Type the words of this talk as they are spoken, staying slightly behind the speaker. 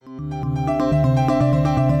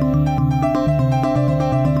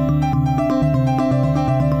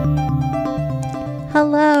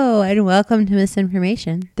and welcome to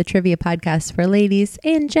Misinformation, the trivia podcast for ladies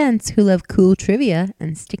and gents who love cool trivia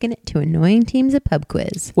and sticking it to annoying teams at pub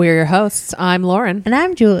quiz. We're your hosts. I'm Lauren. And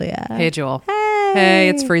I'm Julia. Hey, Jewel. Hey. Hey,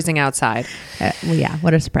 it's freezing outside. Well, yeah,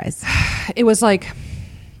 what a surprise. It was like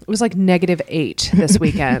 -8 this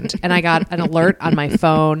weekend, and I got an alert on my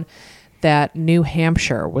phone that New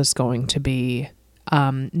Hampshire was going to be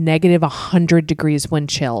 -100 degrees wind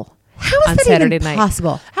chill. How is on that Saturday even night.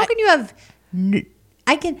 possible? How can you have...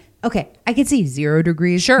 I can see 0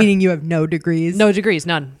 degrees, Sure. meaning you have no degrees. No degrees,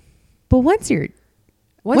 none. But once you're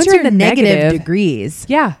in the negative degrees...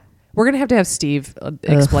 Yeah. We're going to have Steve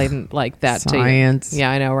explain like that Science. to you.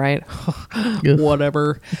 Yeah, I know, right?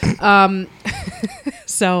 Whatever.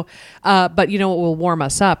 So, but you know what will warm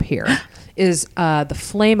us up here is the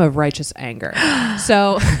flame of righteous anger.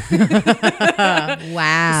 So,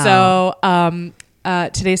 wow. So,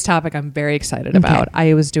 today's topic I'm very excited about.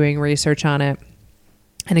 I was doing research on it.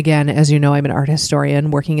 And again, as you know, I'm an art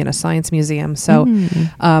historian working in a science museum. So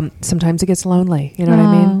sometimes it gets lonely. You know what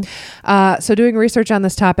I mean? So doing research on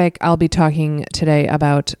this topic, I'll be talking today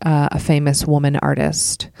about a famous woman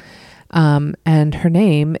artist. And her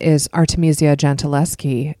name is Artemisia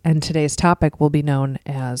Gentileschi. And today's topic will be known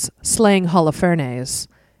as Slaying Holofernes,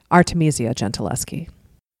 Artemisia Gentileschi.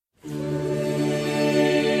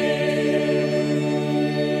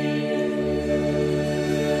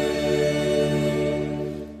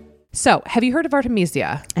 So, have you heard of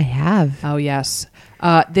Artemisia? I have. Oh, yes.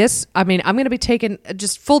 I'm going to be taking,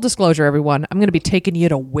 just full disclosure, everyone, I'm going to be taking you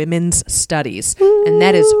to women's studies. Ooh. And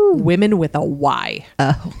that is women with a Y.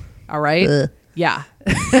 Oh. All right? Yeah.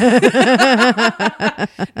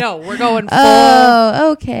 No, we're going full.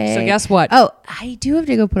 Oh, okay. So guess what? Oh, I do have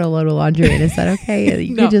to go put a load of laundry in. Is that okay?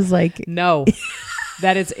 You could just like... No,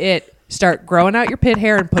 that is it. Start growing out your pit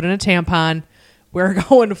hair and put in a tampon. We're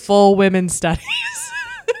going full women's studies.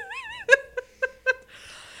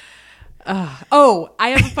 I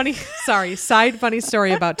have a funny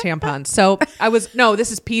story about tampons. So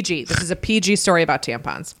this is PG. This is a PG story about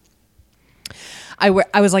tampons. I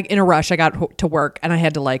was like in a rush. I got to work and I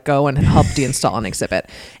had to like go and help deinstall an exhibit.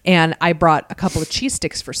 And I brought a couple of cheese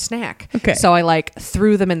sticks for snack. Okay. So I like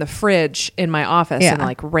threw them in the fridge in my office and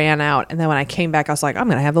like ran out. And then when I came back, I was like, I'm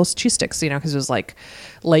going to have those cheese sticks, because it was like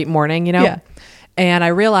late morning, Yeah. And I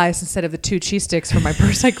realized instead of the 2 cheese sticks from my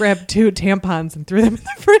purse, I grabbed 2 tampons and threw them in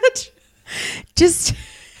the fridge. Just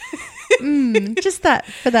that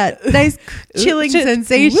for that nice chilling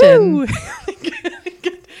sensation. Woo.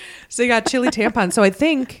 So you got chili tampons. So I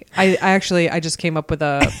think I just came up with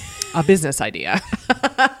a business idea.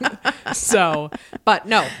 So, but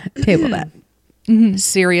no, table that.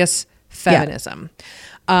 Serious feminism.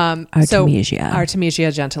 Artemisia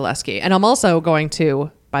Gentileschi, and I'm also going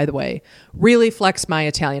to, by the way, really flex my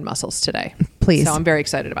Italian muscles today. Please. So I'm very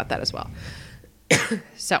excited about that as well.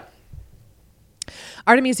 So.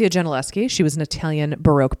 Artemisia Gentileschi, she was an Italian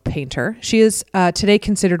Baroque painter. She is today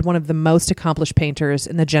considered one of the most accomplished painters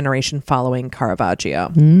in the generation following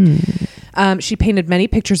Caravaggio. She painted many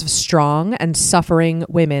pictures of strong and suffering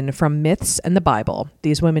women from myths and the Bible.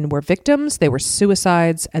 These women were victims, they were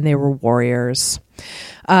suicides, and they were warriors.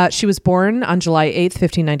 She was born on July 8th,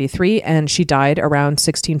 1593, and she died around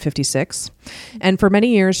 1656. And for many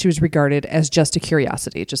years, she was regarded as just a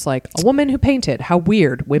curiosity, just like a woman who painted. How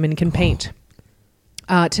weird women can paint.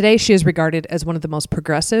 Today, she is regarded as one of the most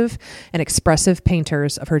progressive and expressive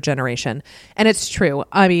painters of her generation. And it's true.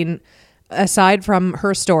 I mean, aside from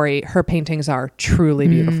her story, her paintings are truly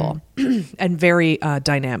beautiful and very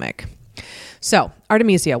dynamic. So,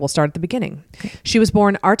 Artemisia, we'll start at the beginning. She was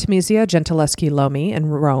born Artemisia Gentileschi Lomi in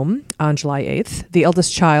Rome on July 8th, the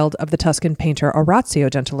eldest child of the Tuscan painter Orazio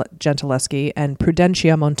Gentileschi and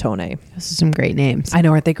Prudentia Montone. Those are some great names. I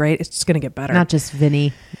know, aren't they great? It's just going to get better. Not just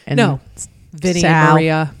Vinny. Vinny Sal. and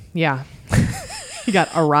Maria. Yeah. You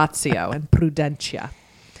got Orazio and Prudentia.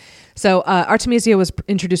 So Artemisia was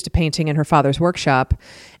introduced to painting in her father's workshop,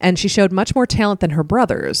 and she showed much more talent than her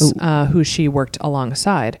brothers, who she worked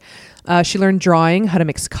alongside. She learned drawing, how to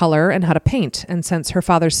mix color, and how to paint. And since her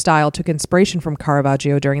father's style took inspiration from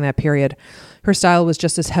Caravaggio during that period, her style was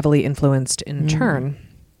just as heavily influenced in turn.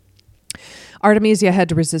 Artemisia had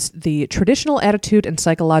to resist the traditional attitude and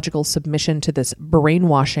psychological submission to this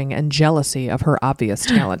brainwashing and jealousy of her obvious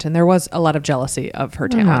talent. And there was a lot of jealousy of her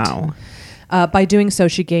talent. Wow. By doing so,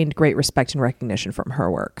 she gained great respect and recognition from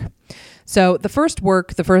her work. So the first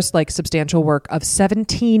substantial work of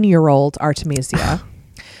 17-year-old Artemisia.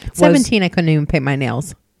 17, I couldn't even paint my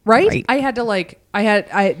nails. Right? I had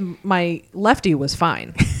my lefty was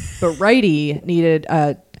fine, but righty needed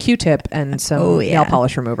Q-tip and some nail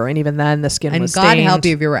polish remover. And even then the skin was stained. And God help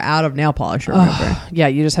you if you were out of nail polish remover. Yeah,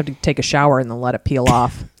 you just have to take a shower and then let it peel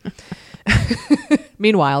off.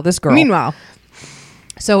 Meanwhile, this girl.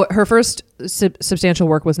 So her first substantial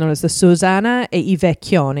work was known as the Susanna e i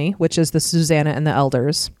Vecchioni, which is the Susanna and the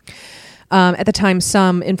Elders. At the time,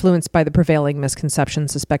 some, influenced by the prevailing misconception,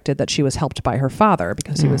 suspected that she was helped by her father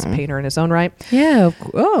because he was a painter in his own right. Yeah.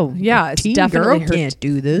 Yeah. It's definitely girl can't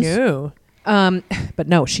do this. No. But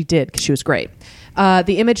no, she did because she was great.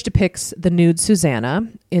 The image depicts the nude Susanna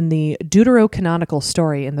in the deuterocanonical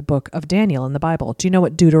story in the book of Daniel in the Bible. Do you know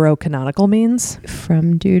what deuterocanonical means?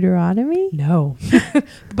 From Deuteronomy? No.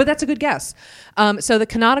 But that's a good guess. So the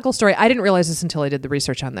canonical story, I didn't realize this until I did the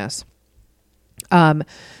research on this.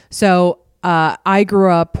 I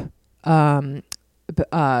grew up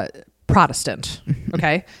Protestant,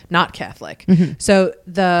 okay, not Catholic. So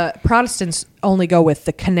the Protestants only go with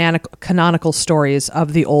the canonical stories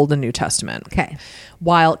of the Old and New Testament. Okay.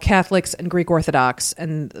 While Catholics and Greek Orthodox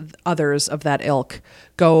and others of that ilk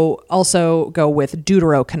also go with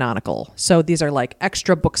deuterocanonical. So these are like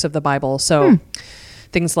extra books of the Bible. So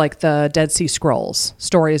things like the Dead Sea Scrolls,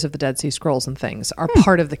 stories of the Dead Sea Scrolls and things are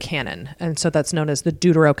part of the canon. And so that's known as the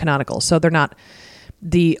deuterocanonical. So they're not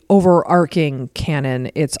the overarching canon.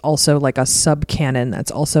 It's also like a sub-canon that's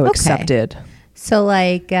also accepted. So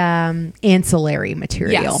like ancillary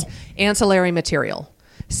material. Yes. Ancillary material.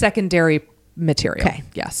 Secondary material. Okay.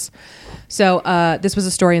 Yes. So this was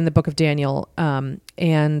a story in the book of Daniel.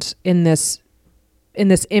 And in this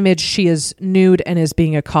image, she is nude and is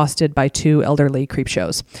being accosted by two elderly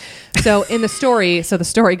creepshows. So in the story, the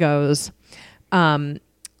story goes,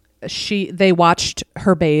 they watched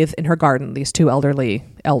her bathe in her garden, these two elderly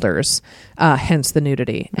elders, hence the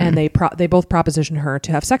nudity. And they both propositioned her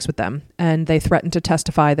to have sex with them. And they threatened to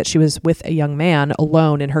testify that she was with a young man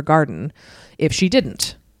alone in her garden if she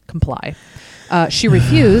didn't comply. She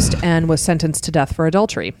refused and was sentenced to death for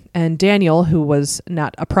adultery. And Daniel, who was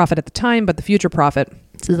not a prophet at the time, but the future prophet.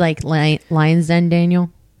 This is like Lion's Den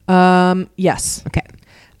Daniel? Yes. Okay.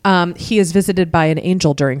 He is visited by an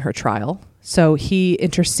angel during her trial. So he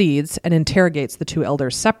intercedes and interrogates the two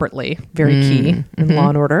elders separately, very key in Law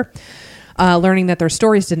and Order, learning that their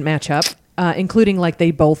stories didn't match up, including like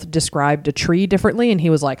they both described a tree differently. And he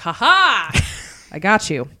was like, ha, I got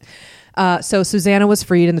you. So Susanna was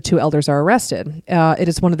freed and the two elders are arrested. It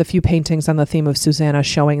is one of the few paintings on the theme of Susanna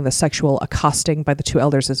showing the sexual accosting by the two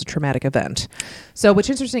elders as a traumatic event. So what's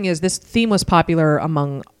interesting is this theme was popular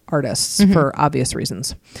among artists for obvious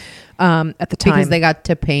reasons. At the time, because they got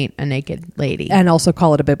to paint a naked lady and also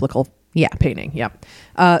call it a biblical painting. Yeah.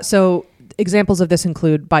 So examples of this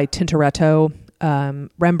include by Tintoretto,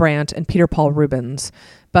 Rembrandt, and Peter Paul Rubens.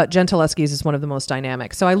 But Gentileschi's is one of the most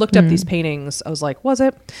dynamic. So I looked up these paintings. I was like, was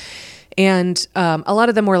it? And a lot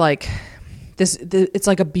of them were like this. It's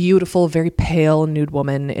like a beautiful, very pale nude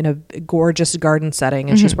woman in a gorgeous garden setting,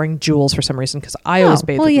 and she's wearing jewels for some reason. Because I always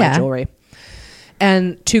bathe with my jewelry.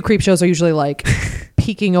 And two creepshows are usually like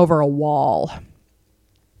peeking over a wall,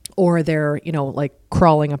 or they're like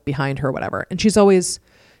crawling up behind her, or whatever. And she has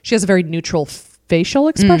a very neutral facial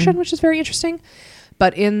expression, which is very interesting.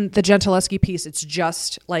 But in the Gentileschi piece, it's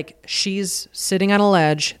just like she's sitting on a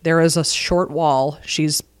ledge. There is a short wall.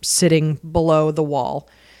 She's sitting below the wall.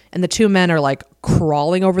 And the two men are like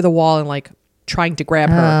crawling over the wall and like trying to grab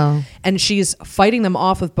her. And she's fighting them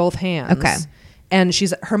off with both hands. Okay. And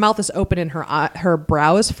her mouth is open and her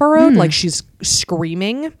brow is furrowed. Like she's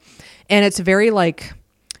screaming. And it's very like,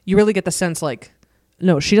 you really get the sense like,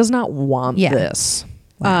 no, she does not want this.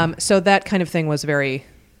 Wow. So that kind of thing was very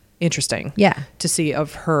interesting to see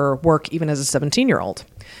of her work even as a 17-year-old.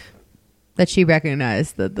 That she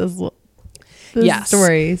recognized that this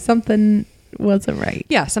story, something wasn't right.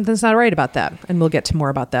 Yeah, something's not right about that. And we'll get to more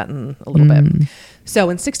about that in a little bit. So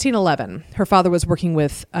in 1611, her father was working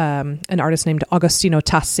with an artist named Agostino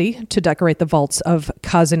Tassi to decorate the vaults of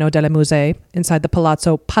Casino delle Muse inside the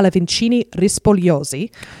Palazzo Pallavicini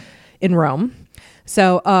Rispogliosi in Rome.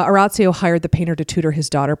 So Orazio hired the painter to tutor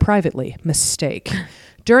his daughter privately. Mistake.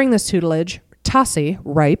 During this tutelage, Tassi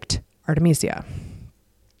raped Artemisia.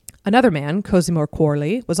 Another man, Cosimo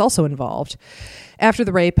Corli, was also involved. After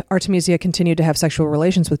the rape, Artemisia continued to have sexual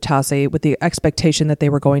relations with Tassi with the expectation that they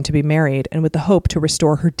were going to be married and with the hope to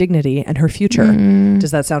restore her dignity and her future.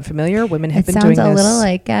 Does that sound familiar? Women have been doing this. It sounds a little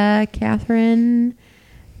like Catherine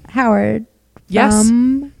Howard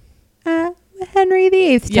from Henry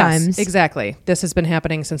VIII times. Yes, exactly. This has been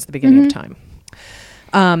happening since the beginning of time.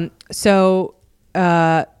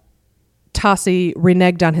 Tassi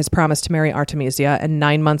reneged on his promise to marry Artemisia, and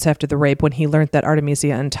 9 months after the rape, when he learned that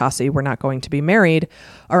Artemisia and Tassi were not going to be married,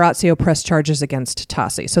 Orazio pressed charges against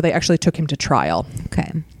Tassi. So they actually took him to trial.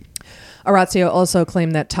 Okay. Orazio also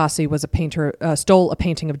claimed that Tassi was a painter, stole a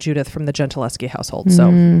painting of Judith from the Gentileschi household.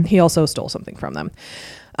 So he also stole something from them.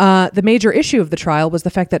 The major issue of the trial was the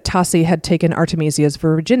fact that Tassi had taken Artemisia's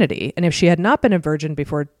virginity. And if she had not been a virgin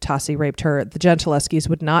before Tassi raped her, the Gentileschis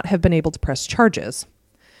would not have been able to press charges.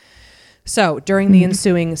 So during the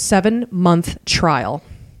ensuing 7-month trial,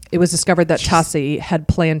 it was discovered that Tassi had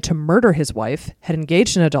planned to murder his wife, had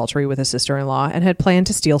engaged in adultery with his sister-in-law, and had planned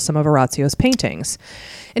to steal some of Orazio's paintings.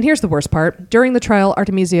 And here's the worst part. During the trial,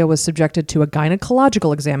 Artemisia was subjected to a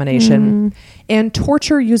gynecological examination and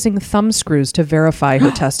torture using thumb screws to verify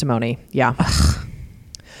her testimony. Yeah.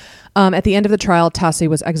 At the end of the trial, Tassi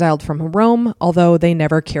was exiled from Rome, although they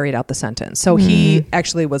never carried out the sentence. So he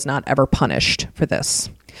actually was not ever punished for this.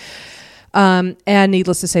 And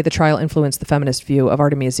needless to say, the trial influenced the feminist view of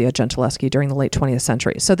Artemisia Gentileschi during the late 20th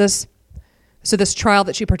century. So this trial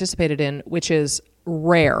that she participated in, which is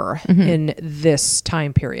rare in this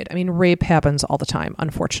time period. I mean, rape happens all the time,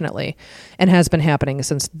 unfortunately, and has been happening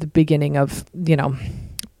since the beginning of,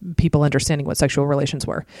 people understanding what sexual relations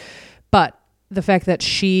were. But the fact that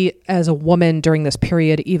she, as a woman during this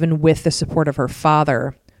period, even with the support of her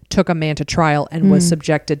father, took a man to trial and was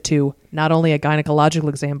subjected to not only a gynecological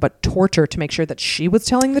exam, but torture to make sure that she was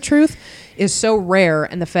telling the truth is so rare.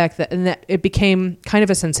 And the fact that it became kind of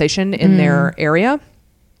a sensation in their area.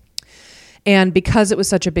 And because it was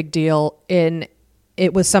such a big deal,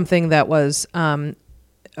 it was something that was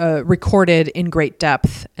recorded in great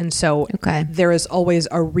depth. And so there is always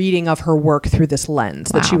a reading of her work through this lens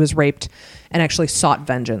that she was raped and actually sought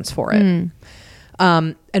vengeance for it.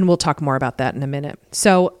 And we'll talk more about that in a minute.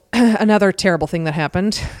 So another terrible thing that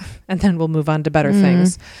happened, and then we'll move on to better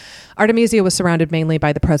things. Artemisia was surrounded mainly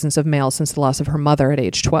by the presence of males since the loss of her mother at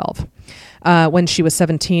age 12. When she was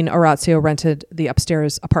 17, Orazio rented the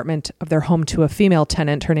upstairs apartment of their home to a female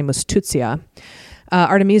tenant. Her name was Tuzia.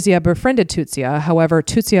 Artemisia befriended Tuzia. However,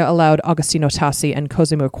 Tuzia allowed Agostino Tassi and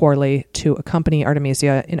Cosimo Quarli to accompany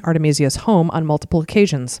Artemisia in Artemisia's home on multiple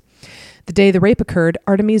occasions. The day the rape occurred,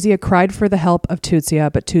 Artemisia cried for the help of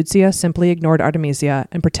Tuzia, but Tuzia simply ignored Artemisia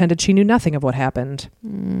and pretended she knew nothing of what happened.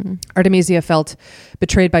 Artemisia felt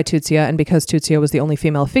betrayed by Tuzia, and because Tuzia was the only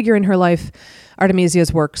female figure in her life,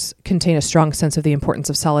 Artemisia's works contain a strong sense of the importance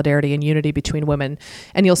of solidarity and unity between women.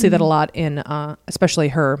 And you'll see that a lot in especially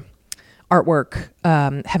her artwork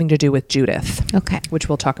having to do with Judith, which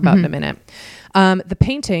we'll talk about in a minute. The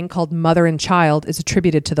painting called Mother and Child is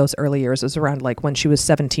attributed to those early years. It was around like when she was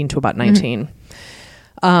 17 to about 19.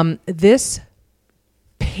 This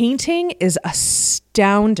painting is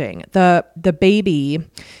astounding. The baby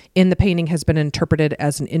in the painting has been interpreted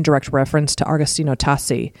as an indirect reference to Agostino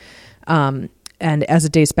Tassi. And as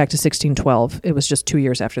it dates back to 1612, it was just 2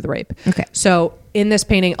 years after the rape. So in this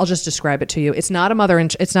painting, I'll just describe it to you. It's not a mother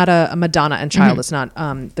and it's not a Madonna and child. It's not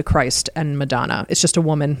the Christ and Madonna. It's just a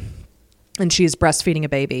woman, and she's breastfeeding a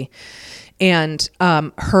baby, and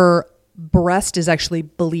her breast is actually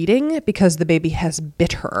bleeding because the baby has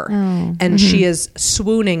bit her, and she is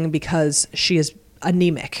swooning because she is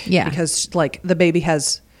anemic. Because like the baby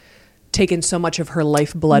has taken so much of her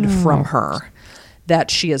lifeblood from her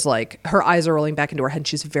that she is like, her eyes are rolling back into her head. And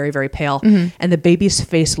she's very, very pale, and the baby's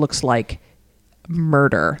face looks like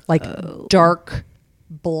murder, like dark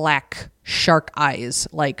black shark eyes,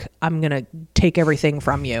 like I'm gonna take everything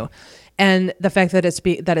from you. And the fact that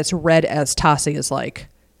it's read as Tassi is like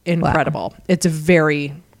incredible. It's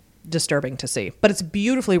very disturbing to see, but it's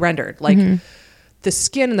beautifully rendered. Like the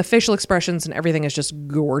skin and the facial expressions and everything is just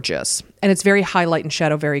gorgeous, and it's very high light and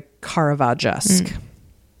shadow, very Caravaggio-esque.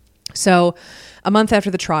 So a month after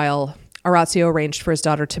the trial, Orazio arranged for his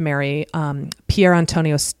daughter to marry Pier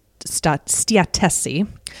Antonio Stiatesi,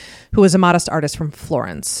 who was a modest artist from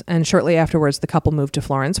Florence. And shortly afterwards, the couple moved to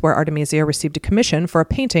Florence, where Artemisia received a commission for a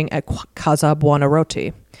painting at Casa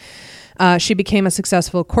Buonarroti. She became a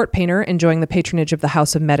successful court painter, enjoying the patronage of the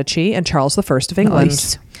House of Medici and Charles I of England.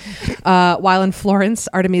 Nice. While in Florence,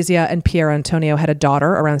 Artemisia and Pier Antonio had a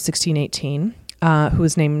daughter around 1618, who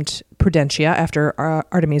was named Prudentia after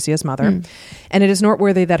Artemisia's mother. And it is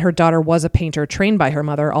noteworthy that her daughter was a painter trained by her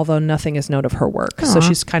mother, although nothing is known of her work. So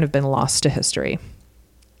she's kind of been lost to history.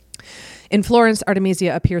 In Florence,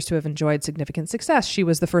 Artemisia appears to have enjoyed significant success. She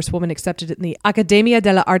was the first woman accepted in the Accademia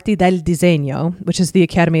delle Arti del Disegno, which is the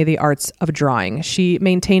Academy of the Arts of Drawing. She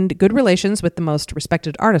maintained good relations with the most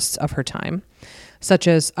respected artists of her time, such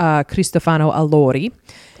as Cristofano Allori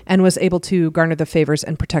and was able to garner the favors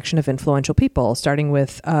and protection of influential people, starting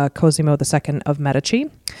with Cosimo II of Medici,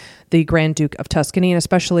 the Grand Duke of Tuscany, and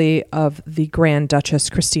especially of the Grand Duchess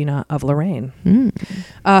Christina of Lorraine.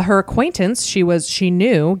 Her acquaintance, she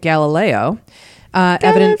knew Galileo.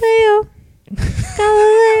 Galileo.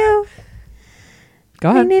 Go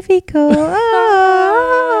ahead. Magnifico.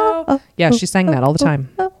 Yeah, she sang that all the time.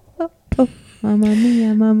 Mamma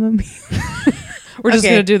mia, mamma mia. We're just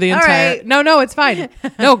Okay. going to do the All entire... right. No, it's fine.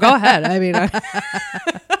 No, go ahead. I mean, I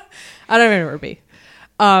don't remember be.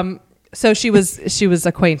 So she was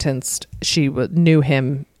acquaintanced. She knew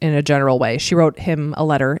him in a general way. She wrote him a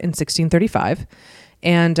letter in 1635,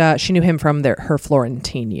 and she knew him from her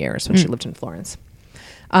Florentine years when she lived in Florence.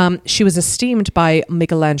 She was esteemed by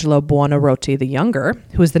Michelangelo Buonarroti the Younger,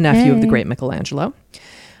 who was the nephew of the great Michelangelo.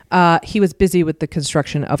 He was busy with the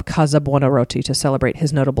construction of Casa Buonarroti to celebrate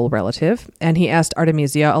his notable relative, and he asked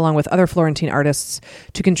Artemisia, along with other Florentine artists,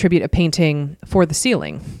 to contribute a painting for the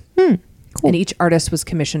ceiling. Cool. And each artist was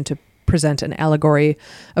commissioned to present an allegory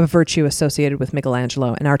of virtue associated with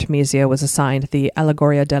Michelangelo, and Artemisia was assigned the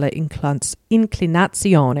Allegoria della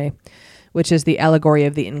Inclinazione, which is the allegory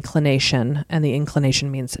of the inclination, and the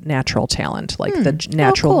inclination means natural talent, like the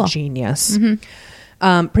natural cool. genius.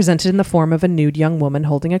 Presented in the form of a nude young woman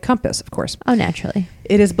holding a compass, of course. Oh, naturally.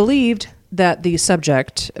 It is believed that the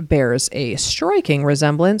subject bears a striking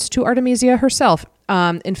resemblance to Artemisia herself.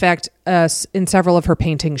 In fact, in several of her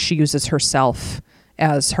paintings, she uses herself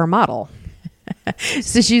as her model.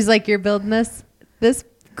 So she's like, you're building this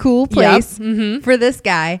cool place for this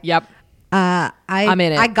guy. Yep. I'm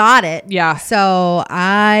in it. I got it. Yeah. So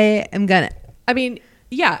I am gonna. I mean,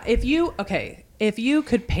 yeah, if you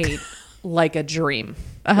could paint like a dream,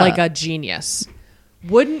 like a genius,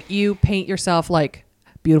 wouldn't you paint yourself like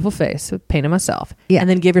beautiful face, paint it myself, and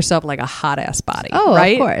then give yourself like a hot ass body? Oh,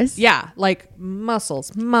 right? of course. Yeah, like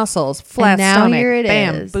muscles, flat And now stomach, here it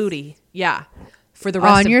bam, is. booty. Yeah, for the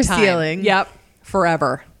rest On of your time. ceiling. Yep,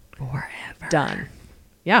 forever Forever. done.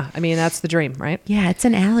 Yeah, I mean that's the dream, right? Yeah, it's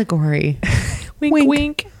an allegory. Wink,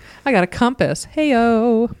 wink. I got a compass.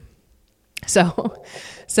 Heyo.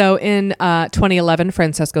 So in 2011,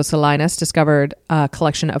 Francesco Salinas discovered a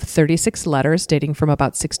collection of 36 letters dating from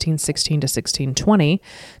about 1616 to 1620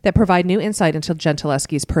 that provide new insight into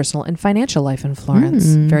Gentileschi's personal and financial life in Florence.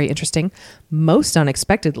 Very interesting. Most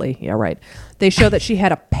unexpectedly, yeah, right. They show that she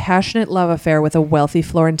had a passionate love affair with a wealthy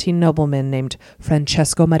Florentine nobleman named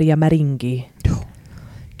Francesco Maria Maringhi.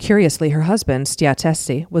 Curiously, her husband,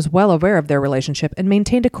 Stiatessi, was well aware of their relationship and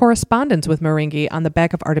maintained a correspondence with Maringhi on the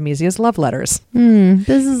back of Artemisia's love letters.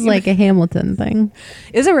 This is like a Hamilton thing.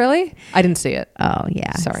 Is it really? I didn't see it. Oh,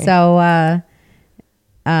 yeah. Sorry. So,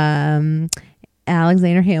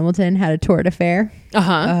 Alexander Hamilton had a tour d'affair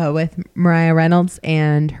with Mariah Reynolds,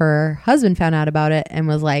 and her husband found out about it and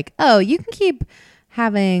was like, oh, you can keep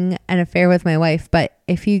having an affair with my wife, but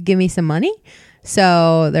if you give me some money.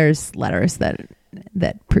 So there's letters that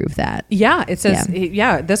prove that. Yeah, it says,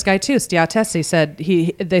 this guy too, Stiatessi, said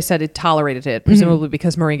they said it tolerated it, presumably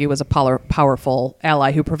because Maringhi was a powerful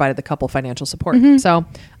ally who provided the couple financial support. So,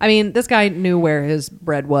 I mean, this guy knew where his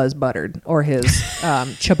bread was buttered or his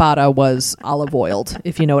ciabatta was olive oiled,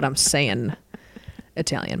 if you know what I'm saying.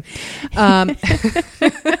 Italian. So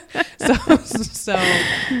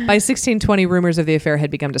by 1620, rumors of the affair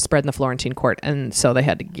had begun to spread in the Florentine court, and so they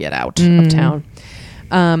had to get out of town.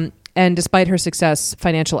 And despite her success,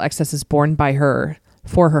 financial excesses borne by her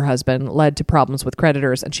for her husband led to problems with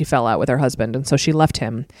creditors, and she fell out with her husband, and so she left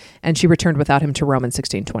him, and she returned without him to Rome in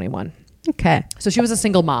 1621. Okay. So she was a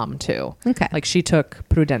single mom too. Okay. Like she took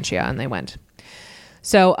Prudentia and they went.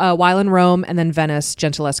 So while in Rome and then Venice,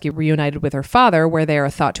 Gentileschi reunited with her father, where they are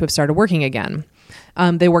thought to have started working again.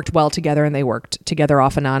 They worked well together, and they worked together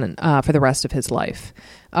off and on for the rest of his life.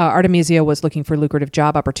 Artemisia was looking for lucrative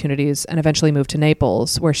job opportunities and eventually moved to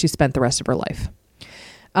Naples, where she spent the rest of her life.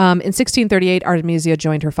 In 1638, Artemisia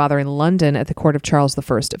joined her father in London at the court of Charles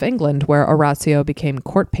I of England, where Orazio became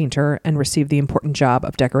court painter and received the important job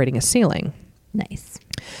of decorating a ceiling. Nice.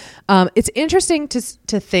 It's interesting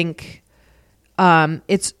to think.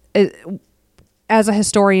 As a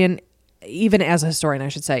historian, even as a historian, I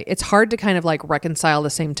should say, it's hard to kind of like reconcile the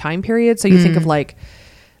same time period. So you think of like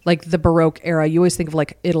the Baroque era, you always think of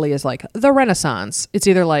like Italy as like the Renaissance. It's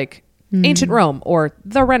either like ancient Rome or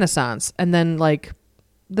the Renaissance, and then like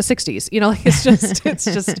the 60s, you know, like it's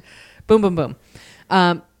just boom, boom, boom.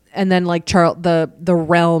 And then like the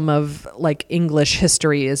realm of like English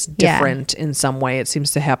history is different in some way. It seems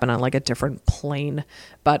to happen on like a different plane.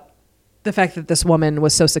 But the fact that this woman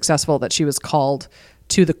was so successful that she was called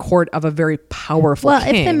to the court of a very powerful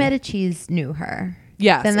king. If the Medicis knew her,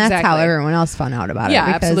 Yes, then that's exactly. how everyone else found out about it. Yeah,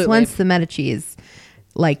 because absolutely. once the Medicis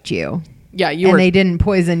liked you, they didn't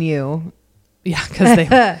poison you, because they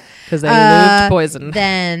loved poison.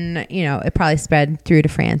 then it probably spread through to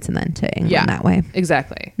France and then to England that way.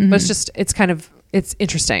 Exactly. But it's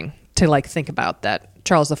interesting to like think about that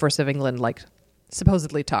Charles I of England like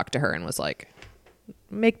supposedly talked to her and was like,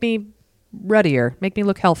 make me ruddier, make me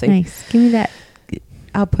look healthy. Nice. Give me that.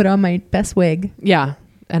 I'll put on my best wig. Yeah.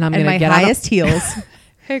 And I'm going to my get highest heels.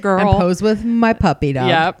 Hey girl. And pose with my puppy dog.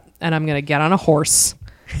 Yep. And I'm going to get on a horse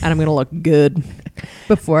and I'm going to look good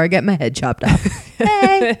before I get my head chopped off.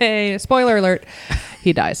 Hey, spoiler alert.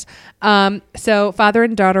 He dies. So father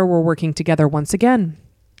and daughter were working together once again.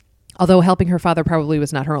 Although helping her father probably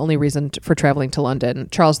was not her only reason for traveling to London,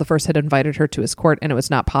 Charles I had invited her to his court and it was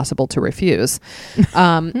not possible to refuse.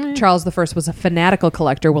 Charles I was a fanatical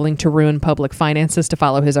collector willing to ruin public finances to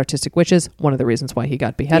follow his artistic wishes, one of the reasons why he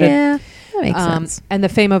got beheaded. Yeah, that makes sense. And the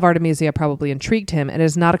fame of Artemisia probably intrigued him, and it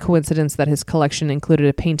is not a coincidence that his collection included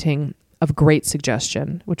a painting of great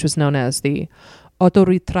suggestion, which was known as the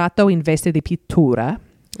Autoritratto in veste di pittura,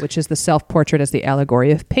 which is the self-portrait as the allegory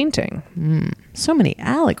of painting. So many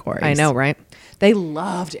allegories. I know, right? They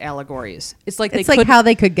loved allegories. It's like how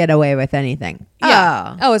they could get away with anything.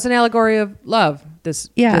 Yeah. Oh, it's an allegory of love. This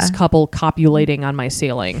couple copulating on my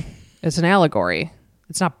ceiling. It's an allegory.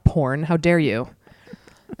 It's not porn. How dare you?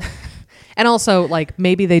 And also, like,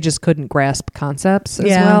 maybe they just couldn't grasp concepts as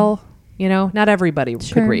well. Not everybody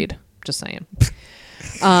could read. Just saying.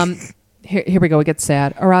 Here we go. It gets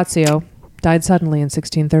sad. Orazio died suddenly in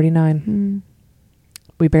 1639.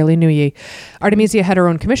 We barely knew ye. Artemisia had her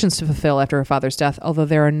own commissions to fulfill after her father's death, although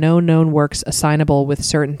there are no known works assignable with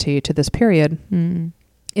certainty to this period.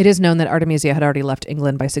 It is known that Artemisia had already left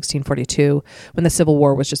England by 1642 when the Civil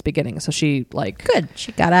War was just beginning. So she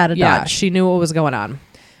she got out of Dodge. She knew what was going on.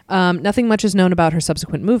 Nothing much is known about her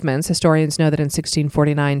subsequent movements. Historians know that in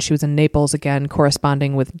 1649 she was in Naples again,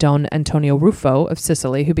 corresponding with Don Antonio Ruffo of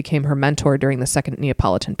Sicily, who became her mentor during the Second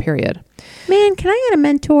Neapolitan period. Man, can I get a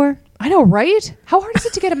mentor? I know, right? How hard is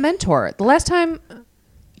it to get a mentor? The last time,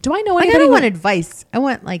 do I know anybody? I don't want advice. I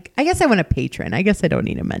want I guess I want a patron. I guess I don't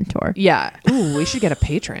need a mentor. Yeah. Ooh, we should get a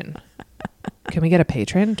patron. Can we get a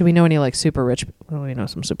patron? Do we know any like super rich? Well, we know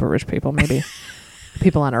some super rich people, maybe.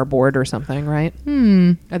 People on our board or something, right?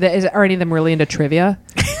 Are any of them really into trivia?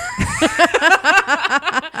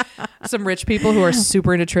 Some rich people who are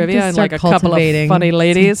super into trivia and like a couple of funny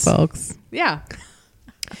ladies. Folks. Yeah.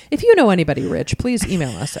 If you know anybody rich, please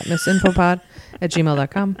email us at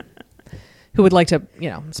missinfopod@gmail.com who would like to,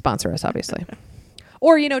 sponsor us, obviously.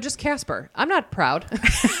 Or, just Casper. I'm not proud.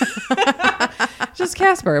 Just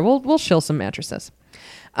Casper. We'll shill some mattresses.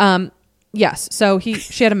 Yes. So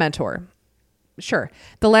she had a mentor. Sure.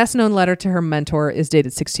 The last known letter to her mentor is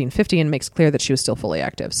dated 1650 and makes clear that she was still fully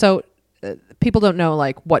active. So people don't know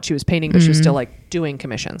like what she was painting, but she was still like doing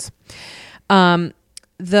commissions.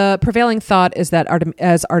 The prevailing thought is that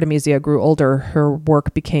as Artemisia grew older, her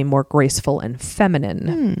work became more graceful and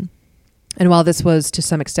feminine. And while this was to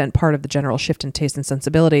some extent part of the general shift in taste and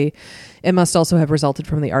sensibility, it must also have resulted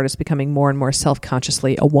from the artist becoming more and more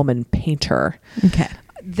self-consciously a woman painter. Okay.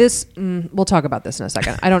 This, we'll talk about this in a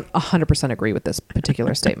second. I don't 100% agree with this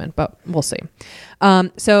particular statement, but we'll see.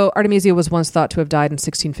 So Artemisia was once thought to have died in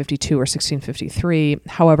 1652 or 1653.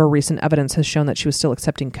 However, recent evidence has shown that she was still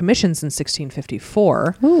accepting commissions in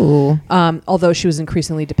 1654. Ooh. Although she was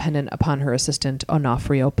increasingly dependent upon her assistant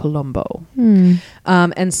Onofrio Palumbo.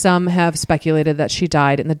 And some have speculated that she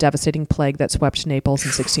died in the devastating plague that swept Naples in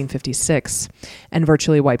 1656 and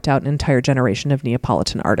virtually wiped out an entire generation of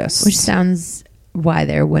Neapolitan artists. Which sounds why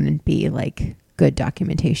there wouldn't be like good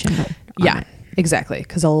documentation. Yeah, exactly.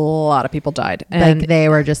 Because a lot of people died. And like they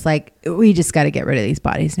were just like, we just got to get rid of these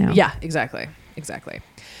bodies now. Yeah, exactly.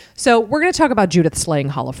 So we're going to talk about Judith slaying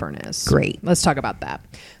Holofernes. Great. Let's talk about that.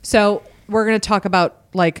 So we're going to talk about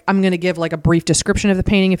I'm going to give like a brief description of the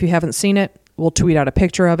painting. If you haven't seen it, we'll tweet out a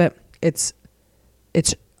picture of it. It's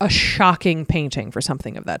a shocking painting for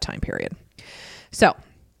something of that time period. So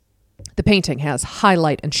the painting has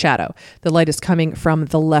highlight and shadow. The light is coming from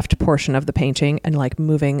the left portion of the painting and like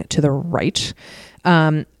moving to the right.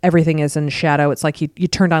 Everything is in shadow. It's like you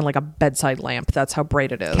turned on like a bedside lamp. That's how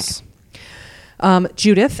bright it is.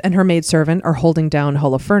 Judith and her maidservant are holding down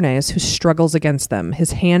Holofernes, who struggles against them.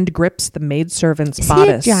 His hand grips the maidservant's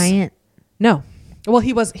bodice. He a giant? No. Well,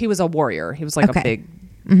 he was a warrior. He was like a big,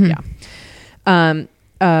 yeah.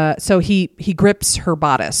 so he grips her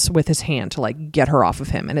bodice with his hand to like get her off of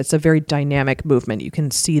him. And it's a very dynamic movement. You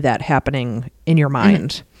can see that happening in your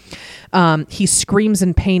mind. He screams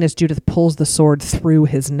in pain as Judith pulls the sword through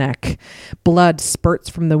his neck. Blood spurts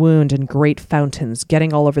from the wound in great fountains,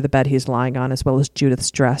 getting all over the bed he's lying on, as well as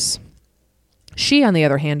Judith's dress. She, on the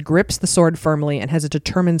other hand, grips the sword firmly and has a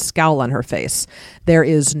determined scowl on her face. There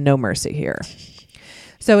is no mercy here.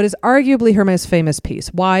 So it is arguably her most famous piece.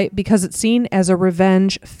 Why? Because it's seen as a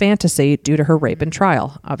revenge fantasy due to her rape and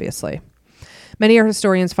trial, obviously. Many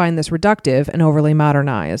historians find this reductive and overly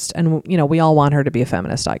modernized. And, you know, we all want her to be a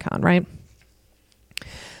feminist icon, right?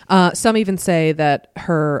 Some even say that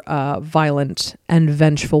her violent and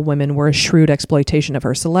vengeful women were a shrewd exploitation of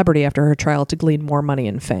her celebrity after her trial to glean more money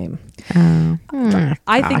and fame. I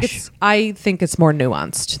think it's more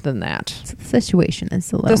nuanced than that. The situation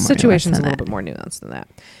is a little bit more nuanced than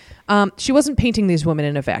that. She wasn't painting these women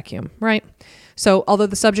in a vacuum, right? So although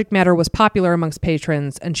the subject matter was popular amongst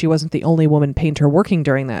patrons and she wasn't the only woman painter working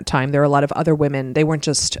during that time, there were a lot of other women. They weren't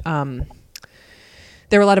just...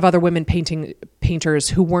 there were a lot of other women painters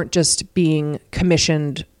who weren't just being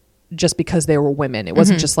commissioned just because they were women. It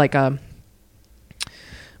wasn't just like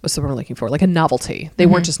what's the word I'm looking for? Like a novelty. They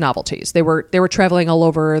weren't just novelties. They were traveling all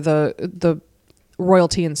over the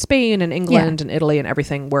royalty in Spain and England and Italy and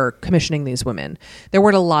everything were commissioning these women. There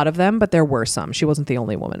weren't a lot of them, but there were some. She wasn't the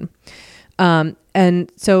only woman.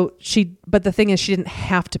 And so but the thing is, she didn't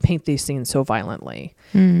have to paint these scenes so violently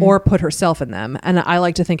or put herself in them. And I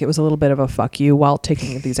like to think it was a little bit of a fuck you while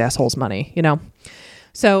taking these assholes' money, you know?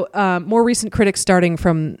 So, more recent critics, starting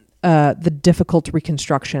from, the difficult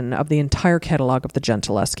reconstruction of the entire catalog of the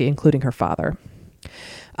Gentileschi, including her father.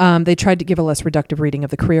 They tried to give a less reductive reading of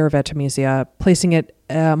the career of Artemisia, placing it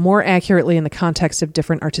more accurately in the context of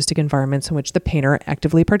different artistic environments in which the painter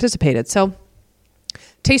actively participated. So,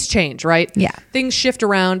 tastes change, right? Yeah. Things shift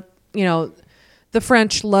around. You know, the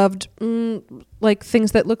French loved like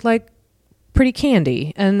things that looked like pretty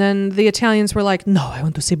candy. And then the Italians were like, no, I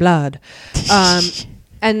want to see blood.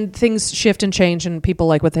 And things shift and change and people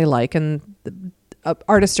like what they like. And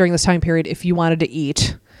artists during this time period, if you wanted to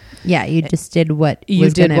eat... Yeah, you just did what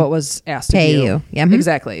was asked of you. Yeah,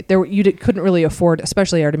 exactly. Couldn't really afford,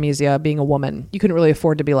 especially Artemisia being a woman, you couldn't really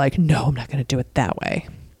afford to be like, no, I'm not going to do it that way.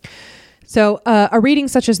 So a reading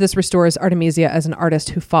such as this restores Artemisia as an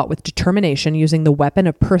artist who fought with determination, using the weapon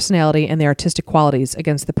of personality and the artistic qualities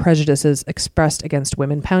against the prejudices expressed against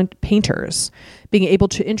women painters, being able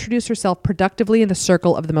to introduce herself productively in the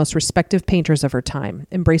circle of the most respected painters of her time,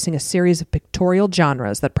 embracing a series of pictorial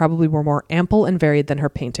genres that probably were more ample and varied than her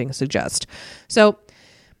paintings suggest. So,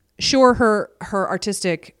 sure, her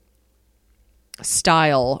artistic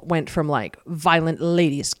style went from like violent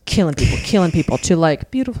ladies killing people to like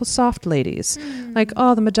beautiful soft ladies, like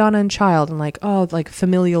the Madonna and Child, and like like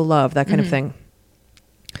familial love, that kind of thing.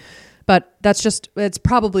 But it's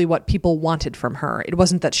probably what people wanted from her. It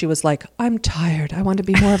wasn't that she was like, I'm tired, I want to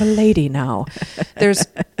be more of a lady now.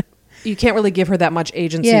 You can't really give her that much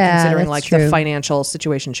agency considering like the financial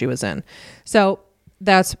situation she was in. So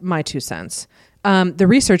that's my 2 cents. The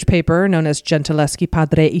research paper known as Gentileschi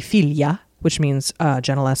Padre e Figlia, which means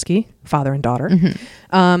Gentileschi, father and daughter,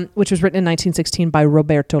 which was written in 1916 by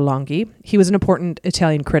Roberto Longhi. He was an important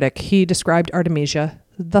Italian critic. He described Artemisia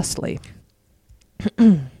thusly.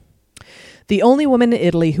 The only woman in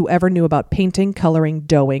Italy who ever knew about painting, coloring,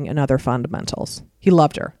 dowing, and other fundamentals. He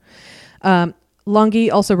loved her.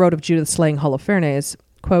 Longhi also wrote of Judith slaying Holofernes,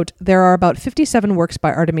 quote, there are about 57 works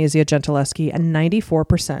by Artemisia Gentileschi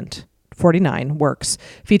and 49 works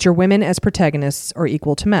feature women as protagonists or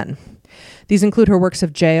equal to men. These include her works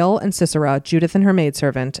of Jael and Sisera, Judith and her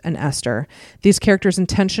maidservant, and Esther. These characters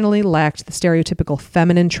intentionally lacked the stereotypical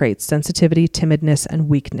feminine traits, sensitivity, timidness, and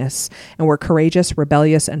weakness, and were courageous,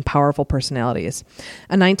 rebellious, and powerful personalities.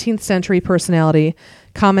 A 19th century personality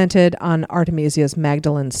commented on Artemisia's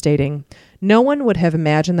Magdalene, stating, no one would have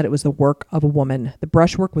imagined that it was the work of a woman. The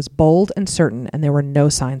brushwork was bold and certain, and there were no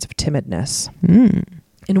signs of timidness.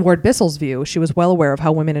 In Ward Bissell's view, she was well aware of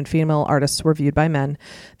how women and female artists were viewed by men,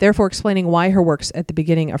 therefore explaining why her works at the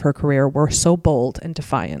beginning of her career were so bold and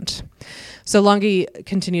defiant. So Longhi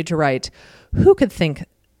continued to write, who could think,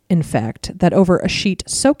 in fact, that over a sheet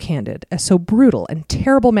so candid as so brutal and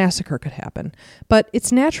terrible massacre could happen? But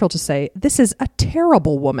it's natural to say, this is a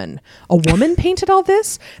terrible woman. A woman painted all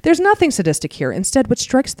this? There's nothing sadistic here. Instead, what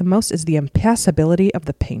strikes the most is the impassibility of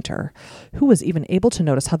the painter, who was even able to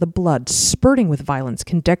notice how the blood, spurting with violence,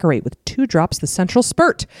 can decorate with 2 drops the central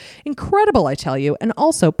spurt. Incredible, I tell you. And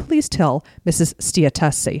also, please tell Mrs.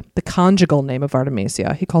 Stiattesi, the conjugal name of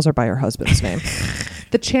Artemisia. He calls her by her husband's name.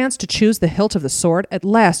 The chance to choose the hilt of the sword. At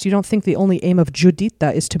last, you don't think the only aim of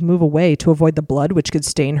Giuditta is to move away to avoid the blood which could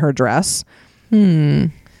stain her dress?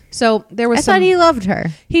 So there was I thought he loved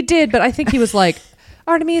her. He did, but I think he was like,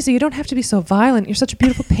 Artemisia, you don't have to be so violent. You're such a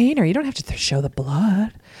beautiful painter. You don't have to show the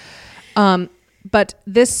blood. But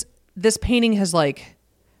this painting has like,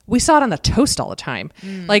 we saw it on the toast all the time.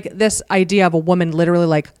 Like this idea of a woman literally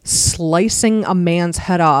like slicing a man's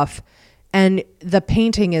head off. And the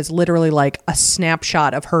painting is literally like a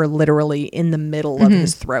snapshot of her literally in the middle of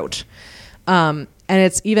his throat. And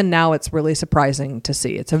it's even now it's really surprising to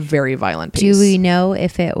see. It's a very violent piece. Do we know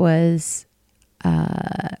if it was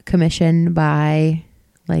commissioned by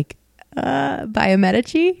a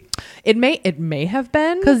Medici? It may have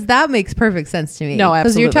been, because that makes perfect sense to me. No,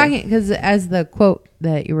 absolutely. Because you're talking, because as the quote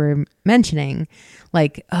that you were mentioning,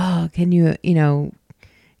 like, oh, can you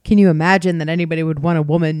imagine that anybody would want a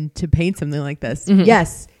woman to paint something like this?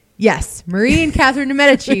 Yes, Marie and Catherine de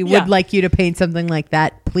Medici would like you to paint something like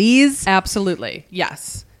that, please. Absolutely,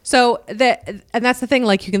 yes. So and that's the thing.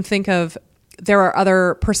 Like, you can think of, there are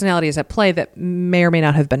other personalities at play that may or may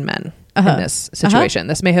not have been men in this situation.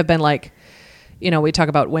 This may have been like, we talk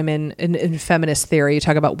about women in feminist theory. You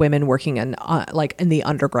talk about women working in in the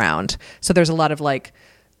underground. So there's a lot of like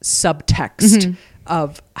subtext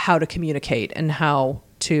of how to communicate and how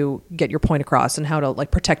to get your point across and how to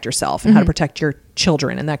like protect yourself and how to protect your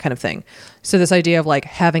children and that kind of thing. So this idea of like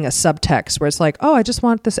having a subtext where it's like, oh, I just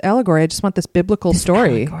want this allegory. I just want this biblical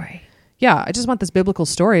story. Allegory. Yeah, I just want this biblical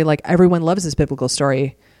story. Like, everyone loves this biblical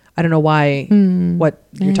story. I don't know why what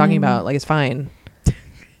you're talking about. Like, it's fine.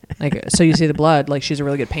 Like, so you see the blood. Like, she's a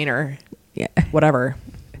really good painter. Yeah. Whatever.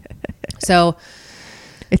 So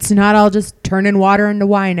it's not all just turning water into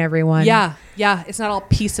wine, everyone. Yeah. Yeah. It's not all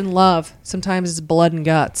peace and love. Sometimes it's blood and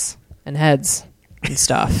guts and heads and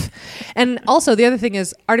stuff. And also the other thing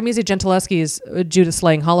is Artemisia Gentileschi's Judas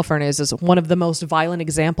Slaying Holofernes is one of the most violent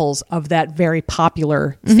examples of that very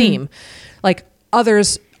popular theme. Like,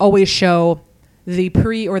 others always show the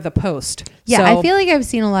pre or the post. Yeah. So, I feel like I've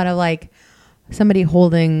seen a lot of like somebody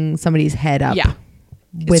holding somebody's head up. Yeah.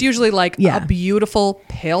 It's usually like a beautiful,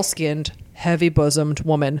 pale-skinned, heavy-bosomed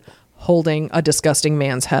woman holding a disgusting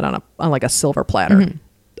man's head on like a silver platter,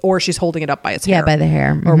 or she's holding it up by its hair, by the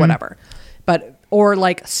hair, or whatever. But or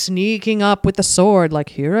like sneaking up with the sword, like,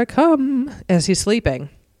 here I come, as he's sleeping.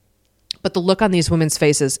 But the look on these women's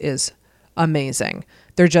faces is amazing.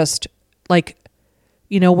 They're just like,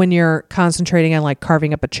 when you're concentrating on like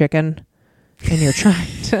carving up a chicken, and you're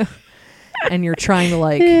trying to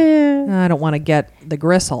like, I don't want to get the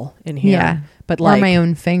gristle in here, but like, or my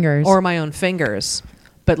own fingers,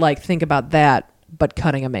 but like, think about that, but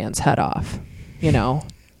cutting a man's head off,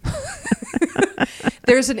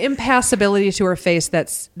 There's an impassibility to her face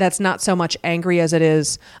that's not so much angry as it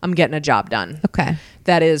is, I'm getting a job done. Okay.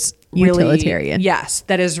 That is really utilitarian. Yes.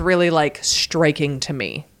 That is really like striking to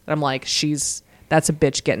me. I'm like, that's a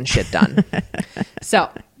bitch getting shit done. So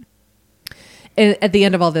at the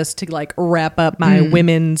end of all this, to like wrap up my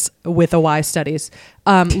women's with a Y studies,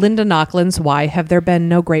 Linda Nochlund's Why Have There Been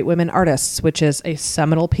No Great Women Artists, which is a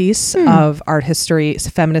seminal piece of art history,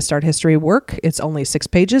 feminist art history work. It's only 6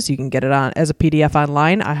 pages. You can get it on as a PDF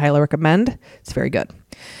online. I highly recommend. It's very good.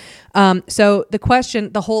 So the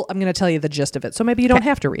question, I'm going to tell you the gist of it. So maybe you don't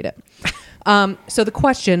have to read it. So the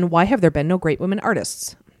question, why have there been no great women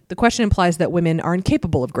artists? The question implies that women are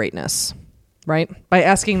incapable of greatness. Right? By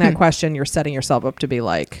asking that question, you're setting yourself up to be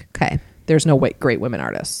like, okay, there's no great women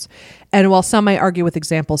artists. And while some might argue with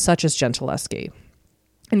examples such as Gentileschi,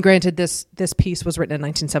 and granted, this piece was written in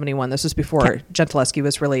 1971. This was before Gentileschi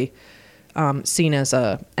was really seen as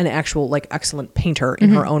an actual like excellent painter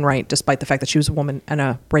in her own right, despite the fact that she was a woman and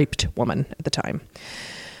a raped woman at the time.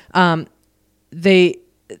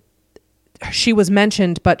 She was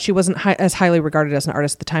mentioned, but she wasn't as highly regarded as an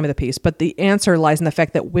artist at the time of the piece. But the answer lies in the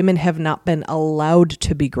fact that women have not been allowed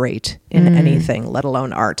to be great in anything, let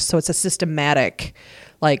alone art. So it's a systematic,